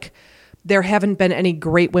 like, there haven't been any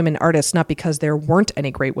great women artists, not because there weren't any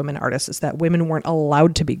great women artists. It's that women weren't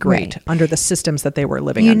allowed to be great under the systems that they were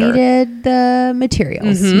living under. You needed the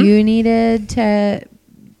materials. You needed to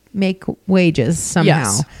make wages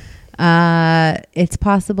somehow. Yes. It's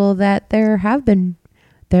possible that there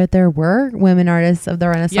were women artists of the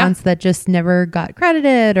Renaissance that just never got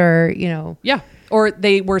credited, or or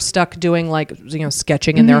they were stuck doing like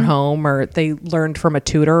sketching in their home, or they learned from a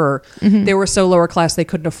tutor, or they were so lower class they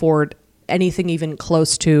couldn't afford anything even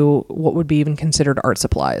close to what would be even considered art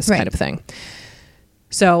supplies, kind of thing.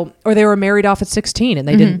 So, or they were married off at 16 and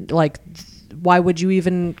they didn't like why would you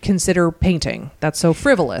even consider painting? That's so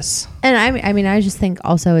frivolous. And I mean, I just think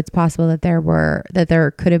also it's possible that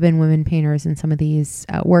there could have been women painters in some of these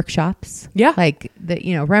workshops. Yeah. Like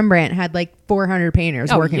Rembrandt had like 400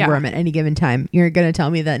 painters working for him at any given time. You're going to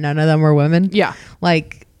tell me that none of them were women? Yeah.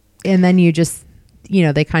 Like, and then you just,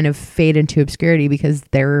 they kind of fade into obscurity because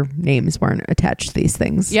their names weren't attached to these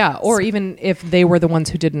things. Yeah. Or even if they were the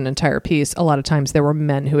ones who did an entire piece, a lot of times there were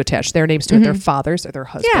men who attached their names to it, their fathers or their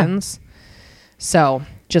husbands. Yeah. So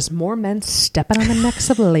just more men stepping on the necks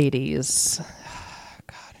of ladies.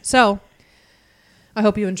 God. So I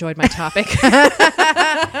hope you enjoyed my topic.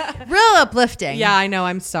 Real uplifting. Yeah, I know.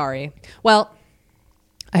 I'm sorry. Well,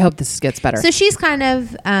 I hope this gets better. So she's kind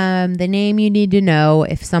of the name you need to know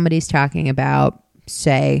if somebody's talking about,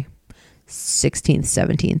 say, 16th,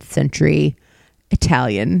 17th century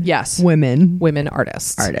Italian women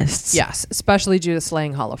artists. Yes, especially Judith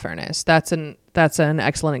Lang Holofernes. That's an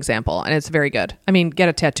excellent example, and it's very good. I mean, get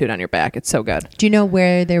it tattooed on your back. It's so good. Do you know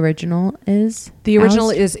where the original is? The original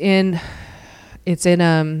is in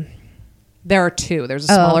there are two. There's a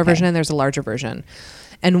smaller version and there's a larger version.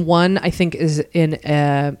 And one I think is in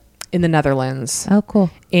the Netherlands. Oh, cool.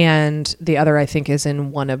 And the other I think is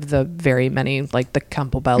in one of the very many, like the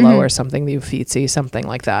Campobello or something, the Uffizi, something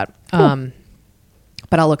like that. Cool.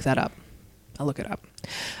 But I'll look that up. I'll look it up.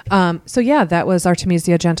 So yeah, that was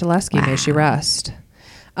Artemisia Gentileschi. Wow. May she rest.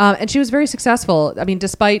 And she was very successful. I mean,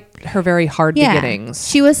 despite her very hard beginnings.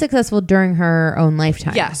 She was successful during her own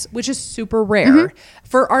lifetime. Yes, which is super rare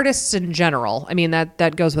for artists in general. I mean,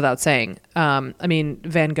 that goes without saying. I mean,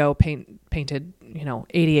 Van Gogh painted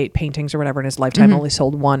 88 paintings or whatever in his lifetime, only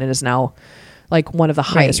sold one, and is now like one of the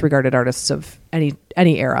highest regarded artists of any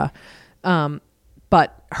era.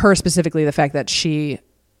 But her specifically, the fact that she,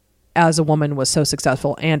 as a woman, was so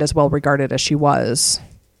successful and as well regarded as she was,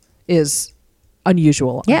 is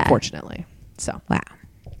unusual, unfortunately. So wow.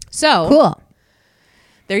 So cool.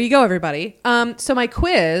 There you go, everybody. So my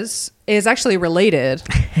quiz is actually related.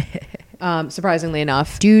 Surprisingly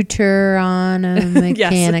enough,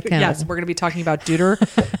 Deuteronomicanical. yes, we're going to be talking about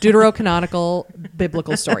deuterocanonical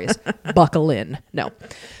biblical stories. Buckle in. No.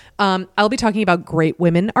 I'll be talking about great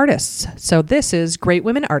women artists. So this is Great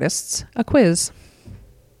Women Artists, a quiz.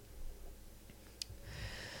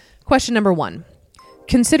 Question number 1.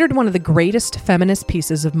 Considered one of the greatest feminist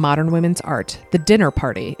pieces of modern women's art, The Dinner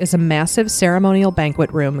Party is a massive ceremonial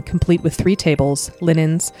banquet room complete with 3 tables,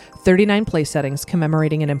 linens, 39 place settings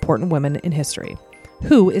commemorating an important woman in history.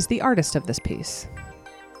 Who is the artist of this piece?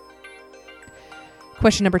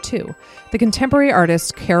 Question number 2. The contemporary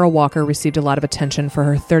artist Kara Walker received a lot of attention for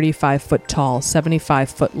her 35-foot tall,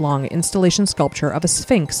 75-foot long installation sculpture of a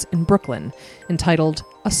sphinx in Brooklyn entitled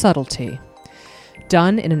A Subtlety,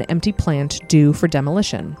 done in an empty plant due for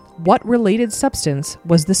demolition. What related substance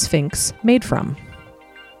was the Sphinx made from?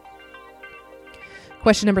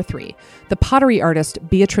 Question number 3. The pottery artist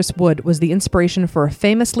Beatrice Wood was the inspiration for a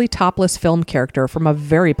famously topless film character from a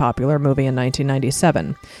very popular movie in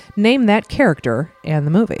 1997. Name that character and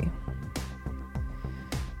the movie.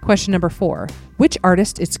 Question number 4. Which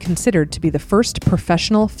artist is considered to be the first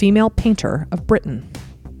professional female painter of Britain?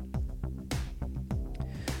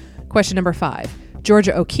 Question number 5.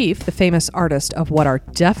 Georgia O'Keeffe, the famous artist of what are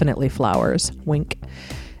definitely flowers, wink,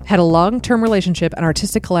 had a long-term relationship and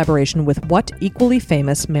artistic collaboration with what equally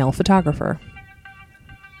famous male photographer?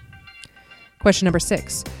 Question number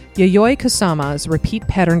 6. Yayoi Kusama's repeat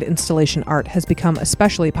patterned installation art has become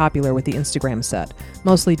especially popular with the Instagram set,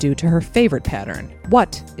 mostly due to her favorite pattern.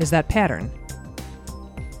 What is that pattern?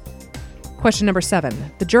 Question number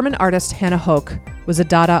 7. The German artist Hannah Hoch was a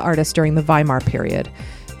Dada artist during the Weimar period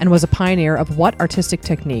and was a pioneer of what artistic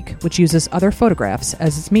technique which uses other photographs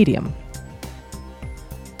as its medium?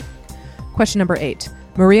 Question number 8.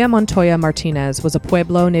 Maria Montoya Martinez was a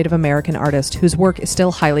Pueblo Native American artist whose work is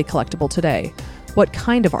still highly collectible today. What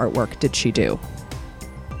kind of artwork did she do?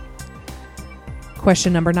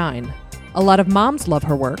 Question number 9. A lot of moms love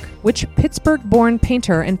her work. Which Pittsburgh-born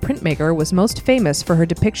painter and printmaker was most famous for her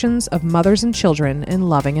depictions of mothers and children in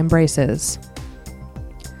loving embraces?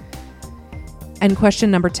 And question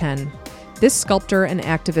number 10. This sculptor and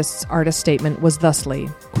activist's artist statement was thusly,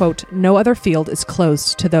 quote, "No other field is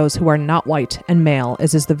closed to those who are not white and male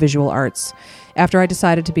as is the visual arts. After I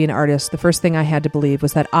decided to be an artist, the first thing I had to believe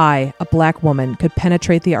was that I, a black woman, could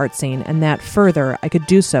penetrate the art scene and that, further, I could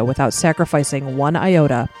do so without sacrificing one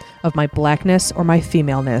iota of my blackness or my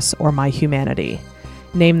femaleness or my humanity."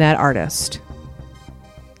 Name that artist.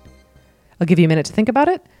 I'll give you a minute to think about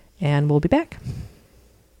it, and we'll be back.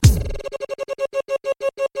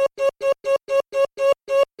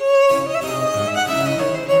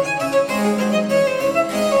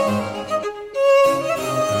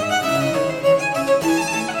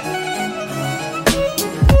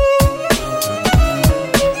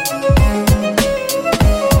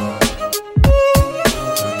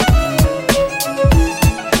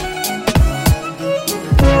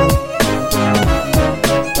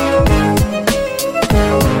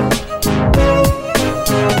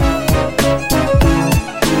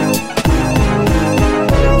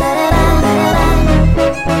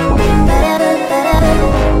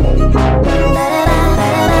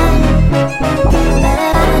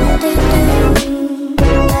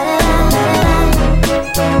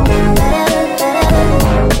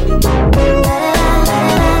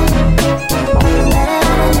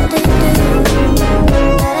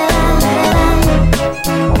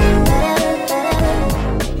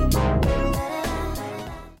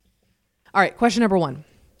 All right, question number 1.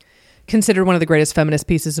 Considered one of the greatest feminist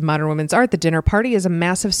pieces of modern women's art, The Dinner Party is a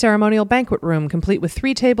massive ceremonial banquet room complete with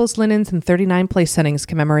 3 tables, linens, and 39 place settings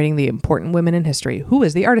commemorating the important women in history. Who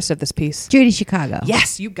is the artist of this piece? Judy Chicago.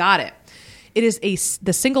 Yes, you got it. It is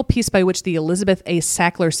the single piece by which the Elizabeth A.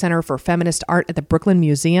 Sackler Center for Feminist Art at the Brooklyn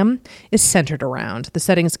Museum is centered around. The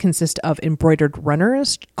settings consist of embroidered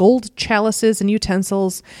runners, gold chalices and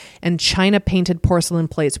utensils, and china-painted porcelain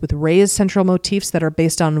plates with raised central motifs that are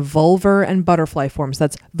based on vulvar and butterfly forms,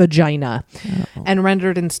 that's vagina, and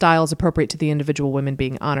rendered in styles appropriate to the individual women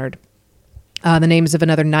being honored. The names of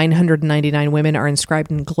another 999 women are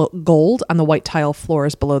inscribed in gold on the white tile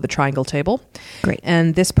floors below the triangle table. Great.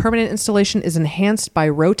 And this permanent installation is enhanced by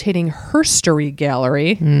rotating herstory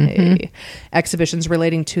gallery exhibitions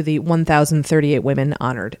relating to the 1,038 women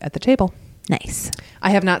honored at the table. Nice.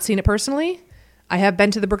 I have not seen it personally. I have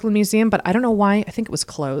been to the Brooklyn Museum, but I don't know why. I think it was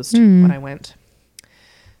closed when I went.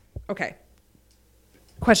 Okay.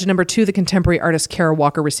 Question number 2, the contemporary artist Kara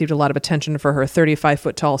Walker received a lot of attention for her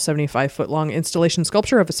 35-foot tall, 75-foot-long installation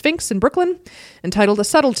sculpture of a sphinx in Brooklyn entitled A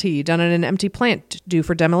Subtlety, done in an empty plant due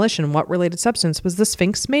for demolition. What related substance was the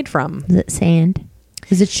sphinx made from? Is it sand?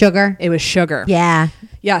 Is it sugar? It was sugar. Yeah.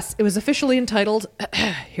 Yes, it was officially entitled,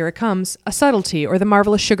 here it comes, A Subtlety, or The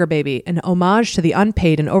Marvelous Sugar Baby, an homage to the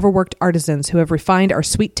unpaid and overworked artisans who have refined our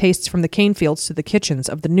sweet tastes from the cane fields to the kitchens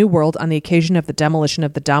of the New World on the occasion of the demolition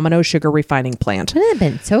of the Domino sugar refining plant. Wouldn't it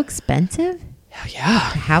have been so expensive? Yeah.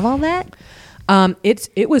 To have all that?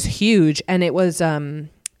 It was huge, and it was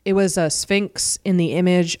a sphinx in the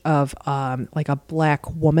image of like a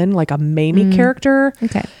black woman, like a Mamie character.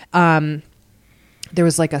 Okay. There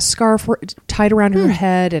was like a scarf tied around her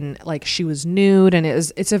head, and like she was nude, and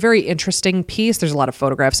it's a very interesting piece. There's a lot of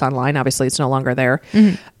photographs online. Obviously, it's no longer there.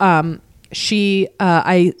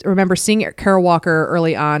 I remember seeing Kara Walker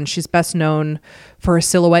early on. She's best known for her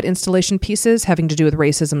silhouette installation pieces having to do with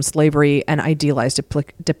racism, slavery, and idealized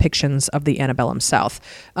depictions of the antebellum South.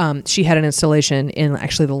 She had an installation in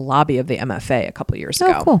actually the lobby of the MFA a couple of years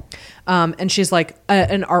ago. Oh, cool. And she's like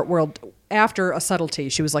an art world. After A Subtlety,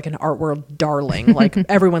 she was like an art world darling. Like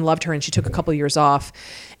everyone loved her, and she took a couple of years off.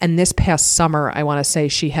 And this past summer, I want to say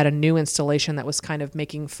she had a new installation that was kind of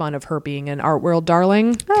making fun of her being an art world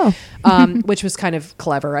darling. Oh. Which was kind of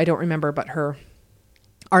clever. I don't remember, but her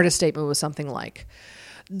artist statement was something like,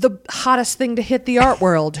 the hottest thing to hit the art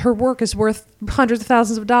world. Her work is worth hundreds of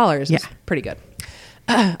thousands of dollars. Yeah. It's pretty good.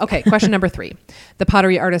 Okay, question number 3. The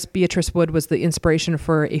pottery artist Beatrice Wood was the inspiration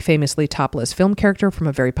for a famously topless film character from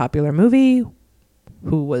a very popular movie.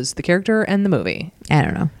 Who was the character and the movie? I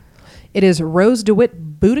don't know. It is Rose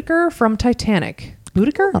DeWitt Bukater from Titanic.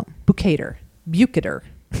 Bukater? Oh. Bukater.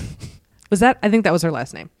 Was that? I think that was her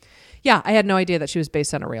last name. Yeah, I had no idea that she was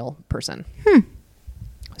based on a real person.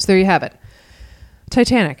 So there you have it.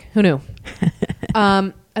 Titanic. Who knew?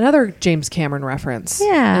 Another James Cameron reference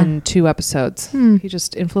in 2 episodes. He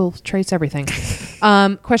just infiltrates everything.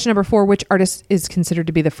 Question number 4, which artist is considered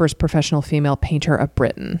to be the first professional female painter of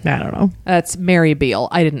Britain? I don't know. That's Mary Beale.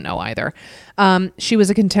 I didn't know either. She was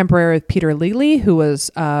a contemporary with Peter Lely, who was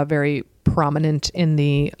very prominent in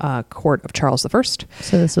the court of Charles I.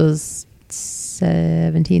 So this was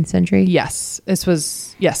 17th century? Yes. This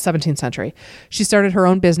was, 17th century. She started her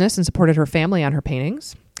own business and supported her family on her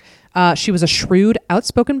paintings. She was a shrewd,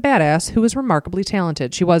 outspoken badass who was remarkably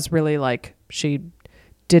talented. She was really she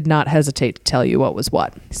did not hesitate to tell you what was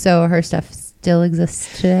what. So her stuff still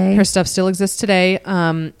exists today? Her stuff still exists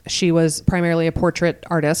today. She was primarily a portrait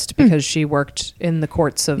artist because she worked in the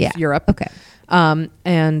courts of Europe. Okay. And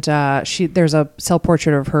there's a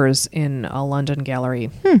self-portrait of hers in a London gallery.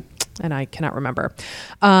 And I cannot remember.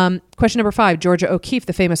 Question number 5, Georgia O'Keeffe,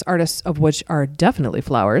 the famous artist of which are definitely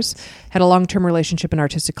flowers, had a long-term relationship and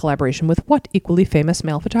artistic collaboration with what equally famous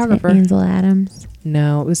male photographer? Ansel Adams.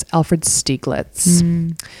 No, it was Alfred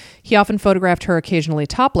Stieglitz. He often photographed her occasionally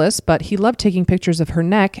topless, but he loved taking pictures of her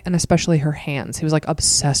neck and especially her hands. He was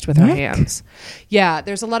obsessed with her hands. Yeah,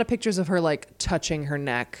 there's a lot of pictures of her touching her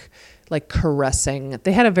neck, caressing.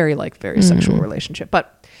 They had a very sexual relationship,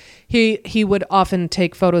 but He would often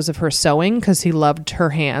take photos of her sewing because he loved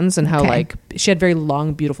her hands and how she had very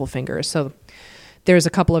long, beautiful fingers. So there's a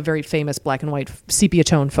couple of very famous black and white sepia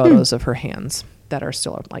tone photos of her hands that are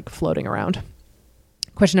still floating around.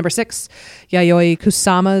 Question number 6, Yayoi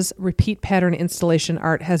Kusama's repeat pattern installation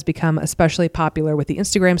art has become especially popular with the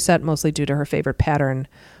Instagram set, mostly due to her favorite pattern.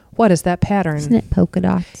 What is that pattern? Isn't it polka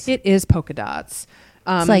dots? It is polka dots.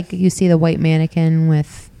 It's you see the white mannequin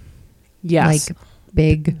with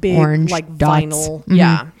big orange dots. Vinyl.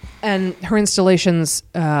 Yeah. And her installations,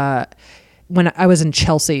 when I was in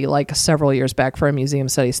Chelsea, several years back for a museum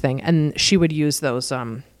studies thing, and she would use those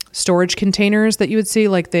storage containers that you would see.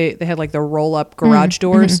 Like they had like the roll up garage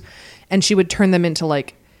doors, and she would turn them into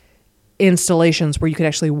like installations where you could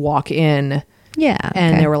actually walk in. Yeah.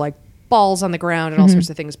 And there were like balls on the ground and all sorts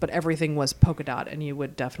of things, but everything was polka dot, and you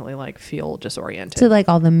would definitely like feel disoriented. So like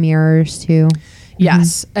all the mirrors too.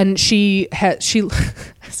 Yes. And I've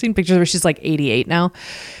seen pictures where she's like 88 now.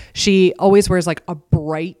 She always wears like a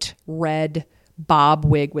bright red bob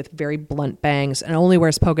wig with very blunt bangs and only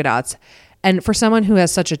wears polka dots. And for someone who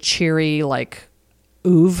has such a cheery like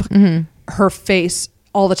oeuvre, her face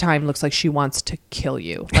all the time looks like she wants to kill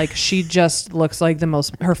you. Like she just looks like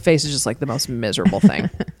her face is just like the most miserable thing.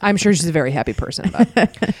 I'm sure she's a very happy person,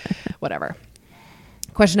 but whatever.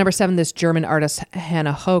 Question number 7. This German artist,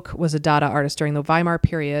 Hannah Hoch, was a Dada artist during the Weimar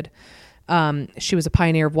period. She was a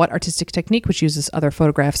pioneer of what artistic technique which uses other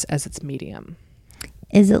photographs as its medium?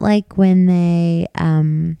 Is it like when they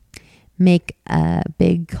make a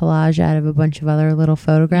big collage out of a bunch of other little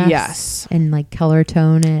photographs? Yes. And like color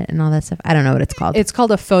tone it and all that stuff? I don't know what it's called. It's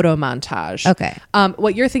called a photo montage. Okay.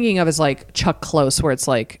 What you're thinking of is like Chuck Close, where it's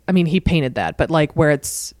like, I mean, he painted that, but like where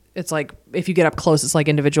it's like if you get up close, it's like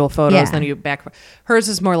individual photos. Then you back. Hers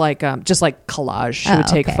is more like just like collage. She would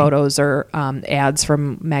take photos or ads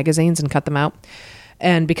from magazines and cut them out.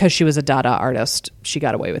 And because she was a Dada artist, she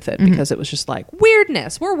got away with it because it was just like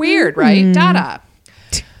weirdness. We're weird, right? Dada.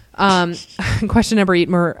 Question number 8.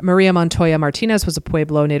 Maria Montoya Martinez was a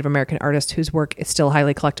Pueblo Native American artist whose work is still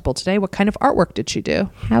highly collectible today. What kind of artwork did she do?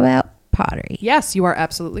 How about pottery? Yes, you are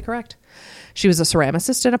absolutely correct. She was a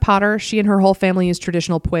ceramicist and a potter. She and her whole family used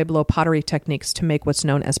traditional Pueblo pottery techniques to make what's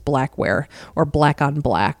known as blackware or black on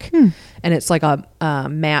black. And it's like a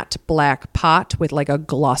matte black pot with like a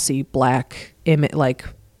glossy black like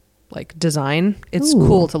design. It's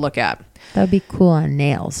cool to look at. That would be cool on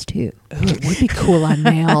nails too. Ooh, it would be cool on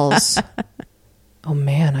nails. Oh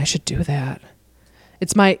man, I should do that.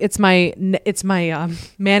 It's my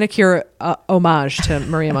manicure homage to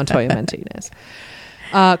Maria Montoya Martinez.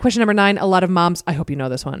 Question number 9. A lot of moms, I hope you know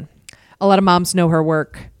this one. A lot of moms know her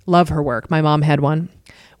work, love her work. My mom had one.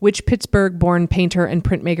 Which Pittsburgh-born painter and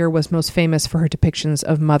printmaker was most famous for her depictions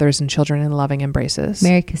of mothers and children in loving embraces?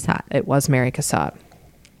 Mary Cassatt. It was Mary Cassatt.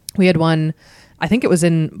 We had one, I think it was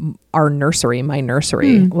in our nursery. My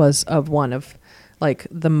nursery was of one of like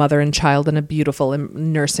the mother and child in a beautiful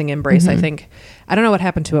nursing embrace, I think. I don't know what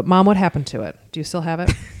happened to it. Mom, what happened to it? Do you still have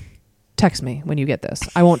it? Text me when you get this.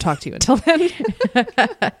 I won't talk to you until then.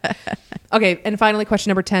 Okay, and finally,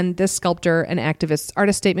 question number 10. This sculptor and activist's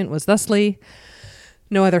artist statement was thusly: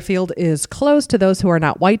 no other field is closed to those who are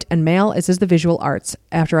not white and male, as is the visual arts.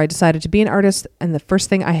 After I decided to be an artist, and the first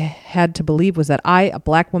thing I had to believe was that I, a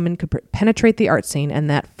black woman, could penetrate the art scene, and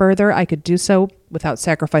that further I could do so without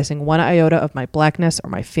sacrificing one iota of my blackness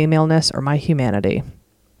or my femaleness or my humanity.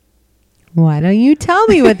 Why don't you tell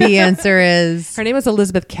me what the answer is? Her name was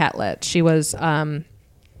Elizabeth Catlett. She was in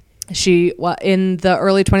the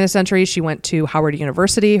early 20th century, she went to Howard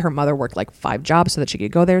University. Her mother worked like 5 jobs so that she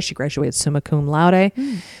could go there. She graduated summa cum laude.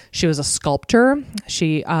 She was a sculptor.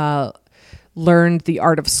 She learned the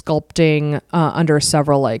art of sculpting under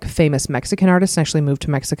several like famous Mexican artists, and actually moved to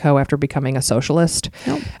Mexico after becoming a socialist.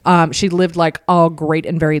 She lived like a great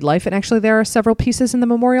and varied life, and actually there are several pieces in the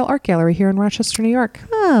Memorial Art Gallery here in Rochester, New York.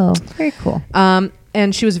 Oh, very cool.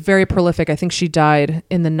 And she was very prolific. I think she died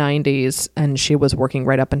in the 90s, and she was working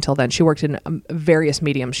right up until then. She worked in various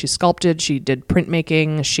mediums. She sculpted, she did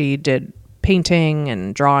printmaking, she did painting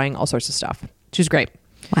and drawing, all sorts of stuff. She was great.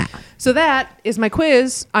 Wow. So that is my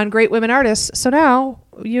quiz on great women artists. So now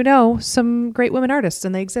you know some great women artists,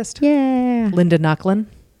 and they exist. Yeah. Linda Nochlin.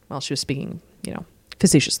 Well, she was speaking,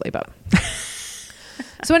 facetiously, but.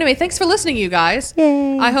 So anyway, thanks for listening, you guys.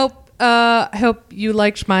 Yay. I hope you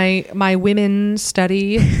liked my women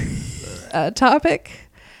study topic.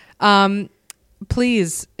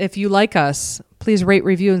 Please, if you like us, please rate,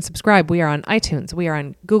 review, and subscribe. We are on iTunes. We are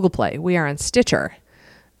on Google Play. We are on Stitcher.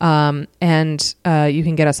 And you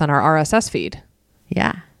can get us on our RSS feed.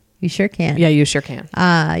 Yeah, you sure can. Yeah, you sure can.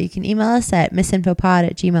 You can email us at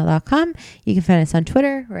missinfopod@gmail.com. You can find us on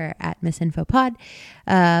Twitter. We're at missinfopod.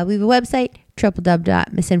 We have a website,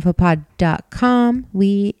 www.missinfopod.com.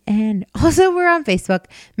 And also we're on Facebook,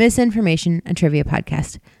 Misinformation and Trivia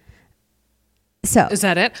Podcast. So is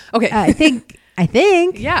that it? Okay. I think.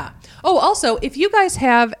 Yeah. Oh, also, if you guys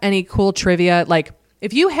have any cool trivia, like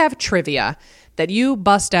if you have trivia that you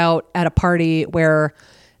bust out at a party where,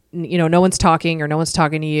 no one's talking or no one's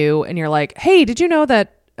talking to you, and you're like, hey, did you know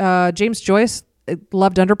that James Joyce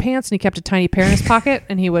loved underpants and he kept a tiny pair in his pocket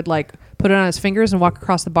and he would like put it on his fingers and walk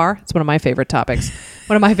across the bar? It's one of my favorite topics.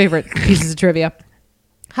 One of my favorite pieces of trivia.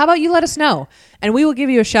 How about you let us know and we will give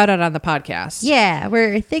you a shout out on the podcast. Yeah,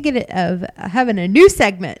 we're thinking of having a new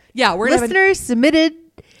segment. Yeah, we're listeners submitted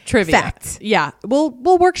trivia. Facts. Yeah, we'll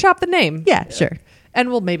workshop the name. Yeah, sure. And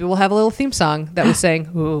we'll have a little theme song that we sing.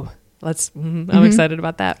 Ooh, I'm excited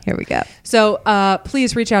about that. Here we go. So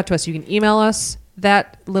please reach out to us. You can email us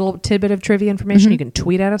that little tidbit of trivia information. You can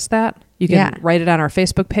tweet at us that. You can write it on our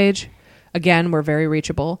Facebook page. Again, we're very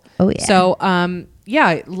reachable. Oh, yeah. So,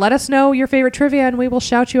 let us know your favorite trivia and we will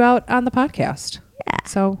shout you out on the podcast. Yeah.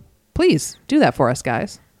 So please do that for us,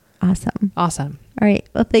 guys. Awesome. Awesome. All right.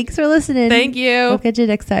 Well, thanks for listening. Thank you. We'll catch you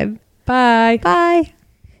next time. Bye. Bye.